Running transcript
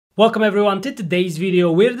Welcome everyone to today's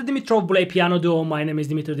video. We're the DimitrovBoelee piano duo. My name is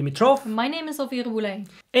Dimitrov. My name is DimitrovBoelee.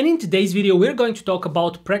 And in today's video, we're going to talk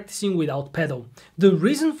about practicing without pedal. The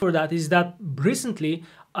reason for that is that recently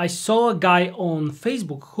I saw a guy on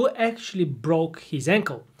Facebook who actually broke his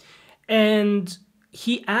ankle. And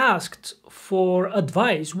he asked for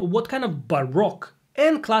advice what kind of Baroque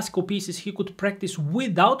and classical pieces he could practice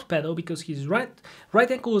without pedal because his right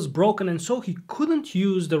ankle was broken and so he couldn't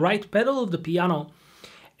use the right pedal of the piano.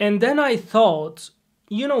 And then I thought,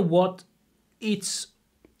 you know what, it's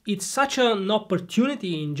such an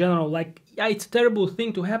opportunity in general. Like, yeah, it's a terrible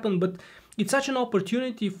thing to happen, but it's such an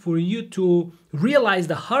opportunity for you to realize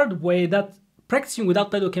the hard way that practicing without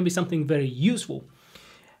pedal can be something very useful.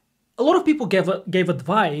 A lot of people gave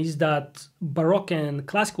advice that Baroque and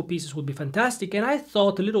classical pieces would be fantastic, and I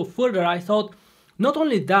thought a little further. I thought, not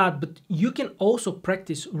only that, but you can also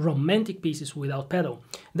practice romantic pieces without pedal.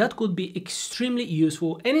 That could be extremely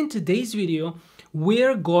useful. And in today's video,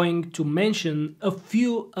 we're going to mention a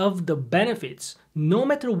few of the benefits. No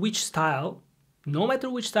matter which style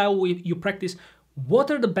you practice,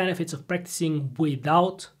 what are the benefits of practicing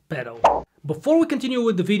without pedal? Before we continue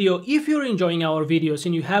with the video, if you're enjoying our videos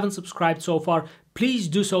and you haven't subscribed so far, please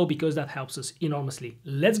do so because that helps us enormously.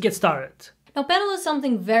 Let's get started. Now, pedal is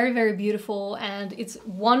something very, very beautiful, and it's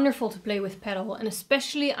wonderful to play with pedal. And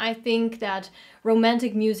especially I think that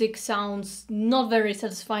romantic music sounds not very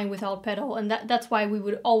satisfying without pedal. And that's why we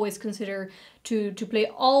would always consider to play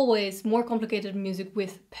always more complicated music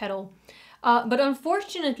with pedal. But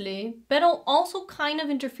unfortunately, pedal also kind of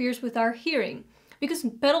interferes with our hearing. Because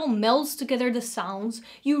pedal melds together the sounds,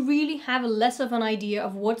 you really have less of an idea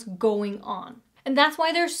of what's going on. And that's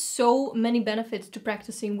why there's so many benefits to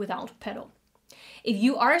practicing without pedal. If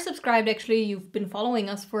you are subscribed, actually, you've been following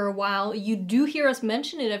us for a while, you do hear us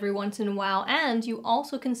mention it every once in a while, and you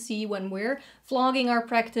also can see when we're vlogging our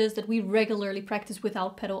practice that we regularly practice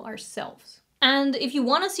without pedal ourselves. And if you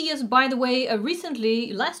want to see us, by the way,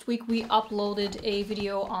 recently, last week, we uploaded a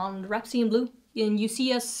video on Rhapsody in Blue, and you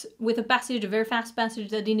see us with a passage, a very fast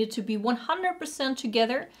passage that needed to be 100%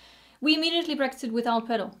 together. We immediately practice it without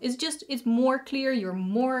pedal. It's more clear,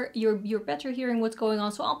 you're better hearing what's going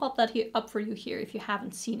on. So I'll pop that up for you here if you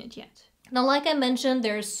haven't seen it yet. Now, like I mentioned,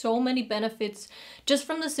 there's so many benefits just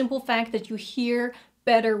from the simple fact that you hear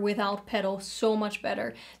better without pedal, so much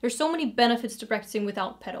better. There's so many benefits to practicing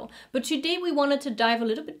without pedal. But today we wanted to dive a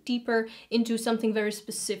little bit deeper into something very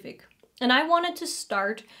specific. And I wanted to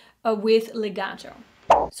start with legato.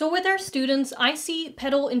 So with our students, I see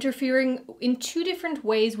pedal interfering in two different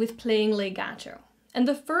ways with playing legato. And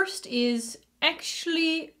the first is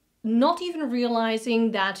actually not even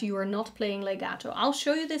realizing that you are not playing legato. I'll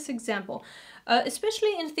show you this example,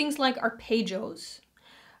 especially in things like arpeggios.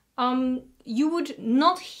 You would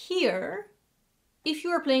not hear if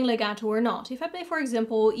you are playing legato or not. If I play, for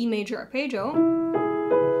example, E major arpeggio,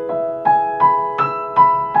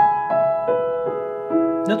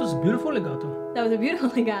 that was a beautiful legato. That was a beautiful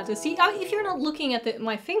legato. See, if you're not looking at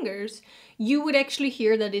my fingers, you would actually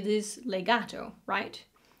hear that it is legato, right?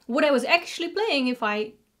 What I was actually playing, if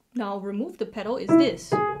I now remove the pedal, is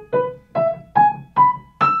this.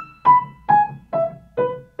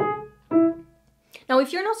 Now,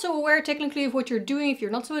 if you're not so aware technically of what you're doing, if you're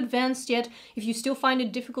not so advanced yet, if you still find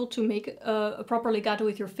it difficult to make a proper legato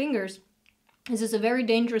with your fingers, this is a very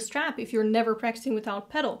dangerous trap if you're never practicing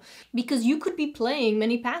without pedal, because you could be playing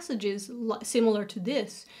many passages similar to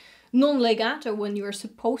this, non-legato, when you're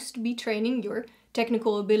supposed to be training your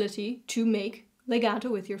technical ability to make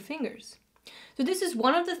legato with your fingers. So this is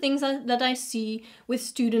one of the things that I see with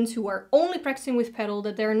students who are only practicing with pedal,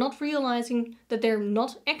 that they're not realizing that they're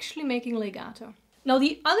not actually making legato. Now,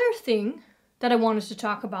 the other thing that I wanted to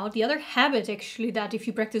talk about, the other habit actually that if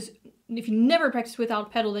you never practice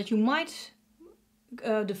without pedal, that you might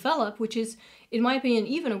develop, which is, in my opinion,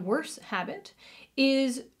 even a worse habit,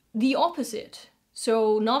 is the opposite.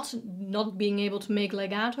 So not being able to make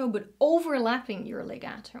legato, but overlapping your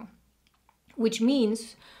legato, which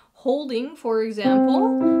means holding, for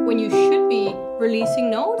example, when you should be releasing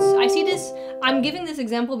notes. I see this, I'm giving this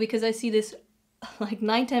example because I see this like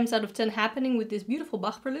 9 times out of 10 happening with this beautiful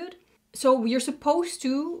Bach prelude. So you're supposed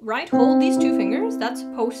to, right, hold these two fingers. That's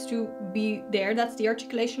supposed to be there. That's the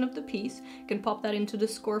articulation of the piece. You can pop that into the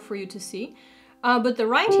score for you to see. But the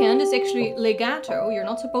right hand is actually legato. You're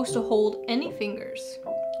not supposed to hold any fingers.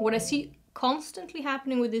 What I see constantly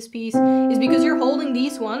happening with this piece is because you're holding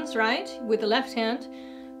these ones, right, with the left hand.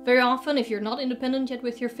 Very often, if you're not independent yet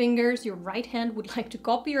with your fingers, your right hand would like to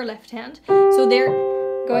copy your left hand. So they're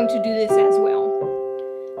going to do this as well.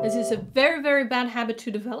 This is a very, very bad habit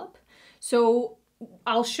to develop. So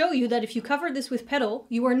I'll show you that if you cover this with pedal,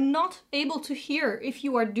 you are not able to hear if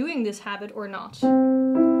you are doing this habit or not.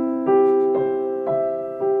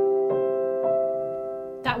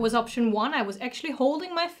 That was option 1. I was actually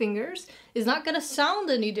holding my fingers. It's not going to sound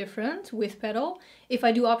any different with pedal if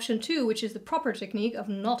I do option 2, which is the proper technique of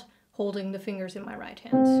not holding the fingers in my right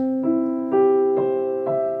hand.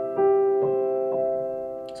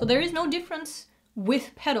 So there is no difference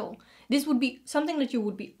with pedal. This would be something that you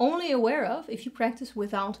would be only aware of if you practice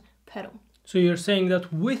without pedal. So you're saying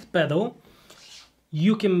that with pedal,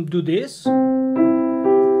 you can do this.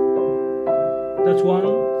 That's one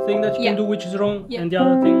thing that you can do which is wrong, and the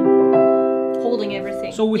other thing... Holding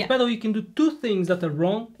everything. So with pedal you can do 2 things that are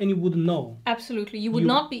wrong and you wouldn't know. Absolutely. You would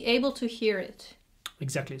not be able to hear it.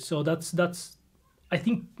 Exactly. So that's I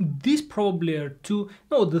think these probably are 2.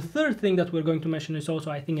 No, the third thing that we're going to mention is also,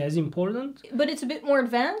 I think, as important. But it's a bit more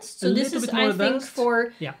advanced. So this is, I think,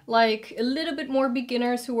 for like a little bit more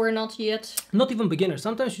beginners who are not yet... Not even beginners.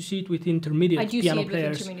 Sometimes you see it with intermediate piano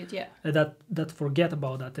players that forget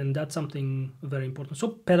about that. And that's something very important. So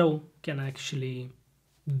pedal can actually,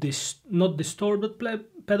 not distort, but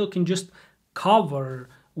pedal can just cover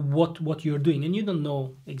what you're doing. And you don't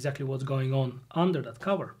know exactly what's going on under that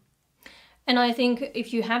cover. And I think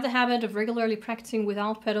if you have the habit of regularly practicing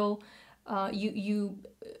without pedal, you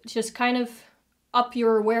just kind of up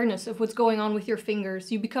your awareness of what's going on with your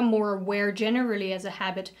fingers. You become more aware generally as a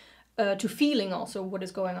habit to feeling also what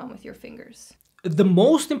is going on with your fingers. The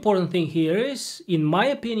most important thing here is, in my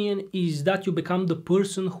opinion, is that you become the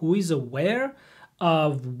person who is aware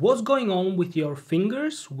of what's going on with your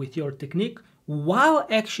fingers, with your technique, while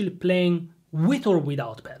actually playing with or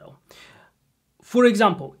without pedal. For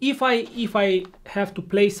example, if I have to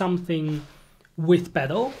play something with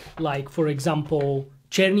pedal, like for example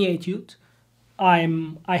Czerny Etude,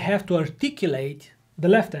 I have to articulate the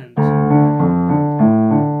left hand.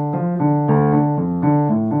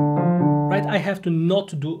 Right? I have to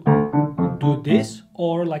not do this,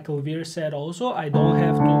 or like Elvira said also, I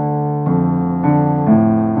have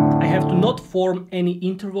to not form any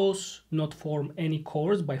intervals, not form any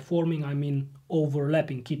chords. By forming, I mean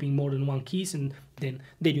overlapping, keeping more than one keys, and then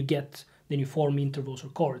you form intervals or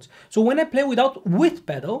chords. So when I play with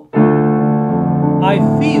pedal, I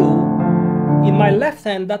feel in my left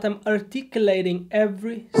hand that I'm articulating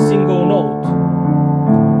every single note.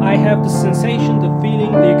 I have the sensation, the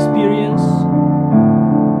feeling, the experience.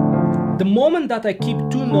 The moment that I keep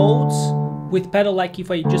 2 notes with pedal, like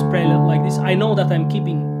if I just play like this, I know that I'm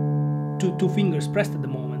keeping two fingers pressed at the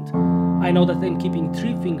moment. I know that I'm keeping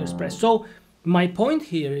 3 fingers pressed. So my point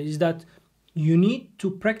here is that you need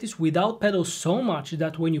to practice without pedal so much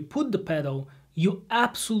that when you put the pedal, you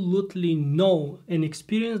absolutely know and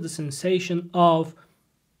experience the sensation of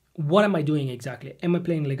what am I doing exactly? Am I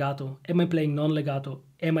playing legato? Am I playing non-legato?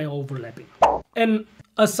 Am I overlapping? And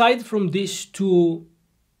aside from these 2,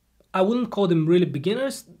 I wouldn't call them really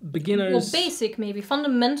beginners. Well, basic, maybe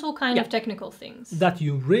fundamental kind of technical things that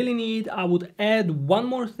you really need. I would add one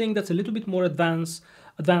more thing that's a little bit more advanced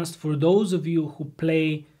for those of you who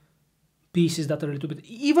play pieces that are a little bit,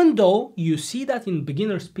 even though you see that in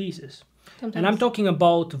beginners pieces. Sometimes. And I'm talking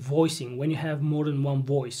about voicing, when you have more than one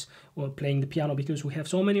voice while playing the piano, because we have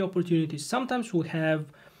so many opportunities. Sometimes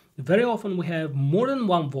very often we have more than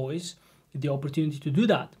one voice, the opportunity to do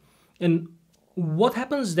that. And what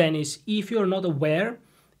happens then is, if you're not aware,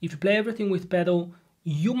 if you play everything with pedal,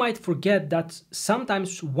 you might forget that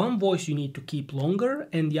sometimes one voice you need to keep longer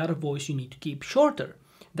and the other voice you need to keep shorter.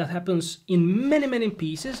 That happens in many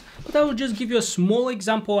pieces, but I will just give you a small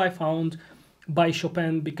example I found by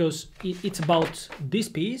Chopin, because it's about this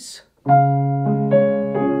piece.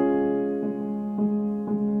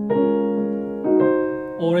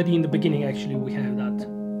 Already in the beginning, actually, we have that.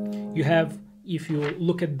 You have, if you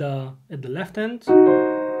look at the left hand,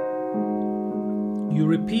 you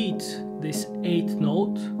repeat this 8th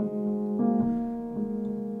note,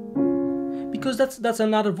 because that's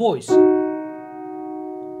another voice,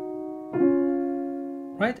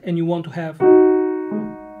 right? And you want to have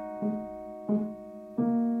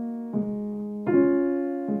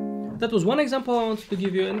that was one example I wanted to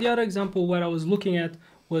give you, and the other example where I was looking at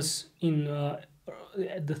was in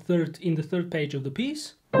the third page of the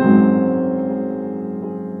piece.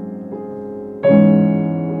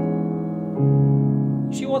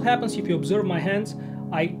 See what happens if you observe my hands.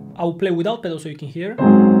 I will play without pedal so you can hear.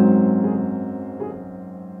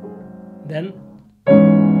 Then,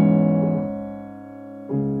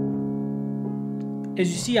 as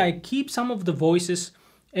you see, I keep some of the voices,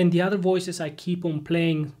 and the other voices I keep on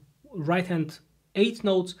playing right hand 8th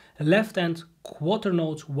notes, left hand quarter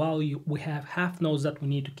notes, while we have half notes that we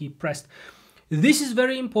need to keep pressed. This is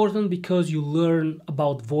very important because you learn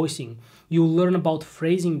about voicing. You learn about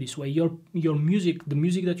phrasing this way. Your music, the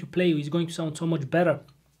music that you play, is going to sound so much better.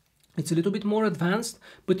 It's a little bit more advanced,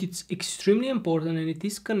 but it's extremely important, and it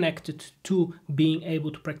is connected to being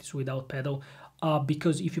able to practice without pedal.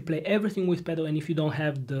 Because if you play everything with pedal and if you don't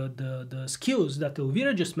have the skills that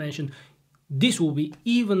Elvira just mentioned, this will be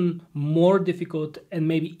even more difficult and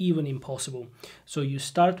maybe even impossible. So you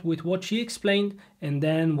start with what she explained, and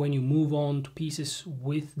then when you move on to pieces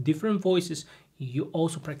with different voices, you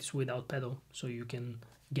also practice without pedal, so you can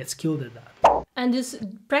get skilled at that. And this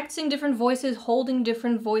practicing different voices, holding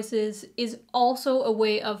different voices, is also a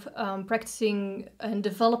way of practicing and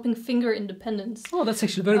developing finger independence. Oh, that's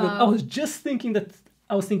actually very good. I was just thinking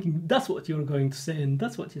that's what you were going to say, and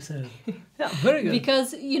that's what you said. Yeah, very good.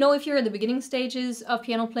 Because, you know, if you're at the beginning stages of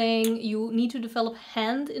piano playing, you need to develop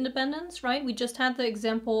hand independence, right? We just had the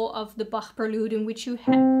example of the Bach prelude in which you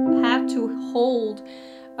had to hold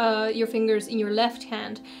your fingers in your left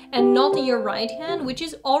hand and not in your right hand, which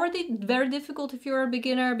is already very difficult if you're a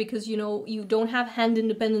beginner because, you know, you don't have hand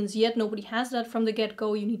independence yet. Nobody has that from the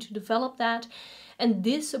get-go. You need to develop that. And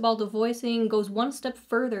this about the voicing goes one step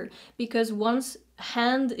further, because once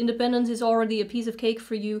hand independence is already a piece of cake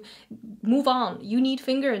for you, move on. You need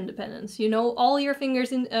finger independence. You know, all your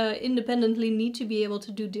fingers independently need to be able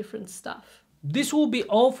to do different stuff. This will be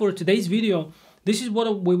all for today's video. This is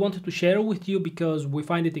what we wanted to share with you because we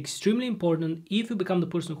find it extremely important. If you become the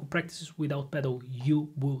person who practices without pedal,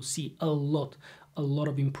 you will see a lot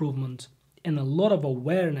of improvement and a lot of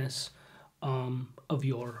awareness of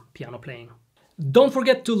your piano playing. Don't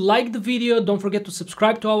forget to like the video, don't forget to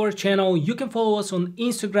subscribe to our channel. You can follow us on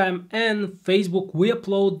Instagram and Facebook. We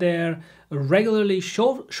upload there regularly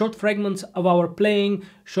short fragments of our playing,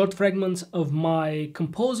 short fragments of my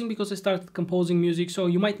composing, because I started composing music, so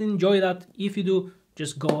you might enjoy that. If you do,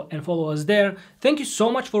 just go and follow us there. Thank you so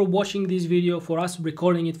much for watching this video. For us,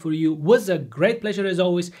 recording it for you was a great pleasure as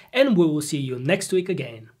always, and we will see you next week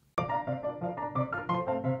again.